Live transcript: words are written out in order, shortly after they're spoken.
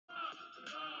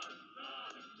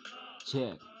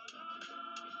Check.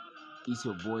 It's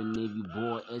your boy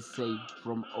NavyBoii SA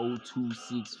from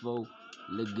 0264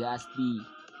 Legacy.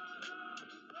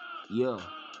 Yeah,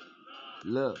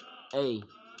 look, hey.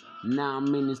 Now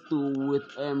I'm in the studio with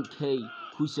MK.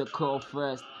 Who shall call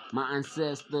first? My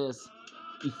ancestors.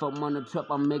 If I'm on a trap,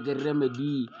 I make a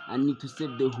remedy. I need to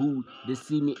save the hood. They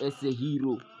see me as a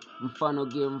hero.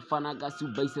 Mfano game, mfana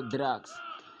gasu base drugs.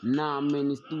 Now I'm in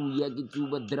the studio, get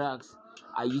to drugs.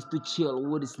 I used to chill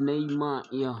with his name, man,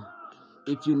 yeah.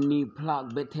 If you need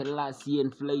plug, better last year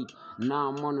inflate. Now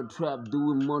I'm on a trap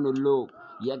doing monologue.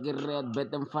 Yeah, get red,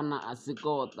 better mfana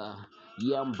asikota.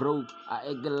 Yeah, I'm broke. I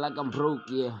act like I'm broke,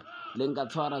 yeah. Lenga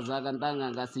twara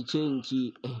zagandanga ngasi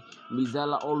chenchi.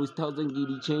 Mizala always tells them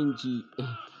giddy chenchi.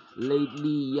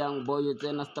 Lately, young boy, it's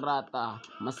in a strata.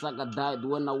 Masaka died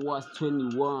when I was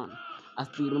 21. I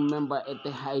still remember at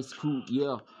the high school,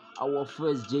 yeah. Our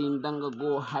first Jane Danga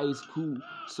go high school.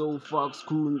 So fuck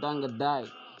school Danga died.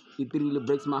 It really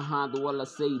breaks my heart while I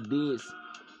say this.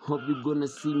 Hope you're gonna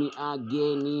see me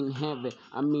again in heaven.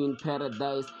 I mean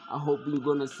paradise. I hope you're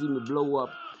gonna see me blow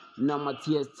up. Now my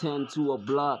tears turn to a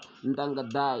blood. Ndanga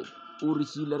died.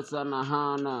 Urishila sana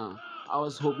hana. I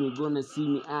was hoping you're gonna see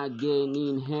me again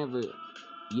in heaven.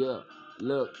 Yeah,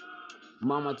 look.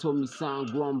 Mama told me, son,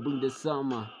 go and bring the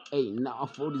summer. Hey, now I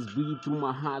feel this beat through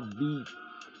my heartbeat.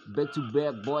 Back to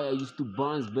back, boy, I used to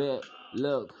bounce back.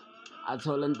 Look, I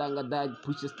told Ntanga that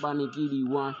push a Spanish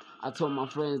 81. I told my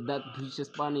friends that push a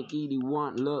Spanish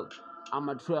 81. Look, I'm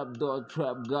a trap dog,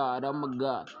 trap god, I'm a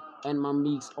god. And my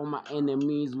mix on my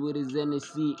enemies with his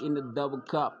NSC in the double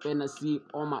cup. And I sip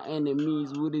on my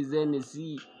enemies with his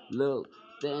NSC. Look,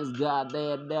 thanks God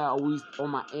that I wish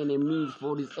on my enemies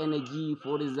for this energy,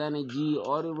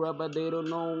 All the rapper, they don't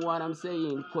know what I'm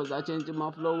saying. Cause I changed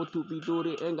my flow to be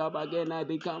dori and got back and I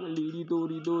become a lady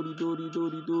dori.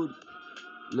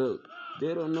 Look,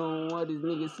 they don't know what these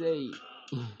niggas say.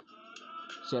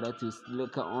 Shout out to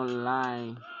Slicker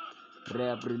Online,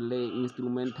 Rap Relay,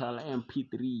 Instrumental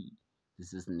MP3.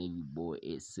 This is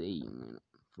NavyBoii SA, man,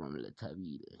 from La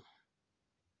Tavida.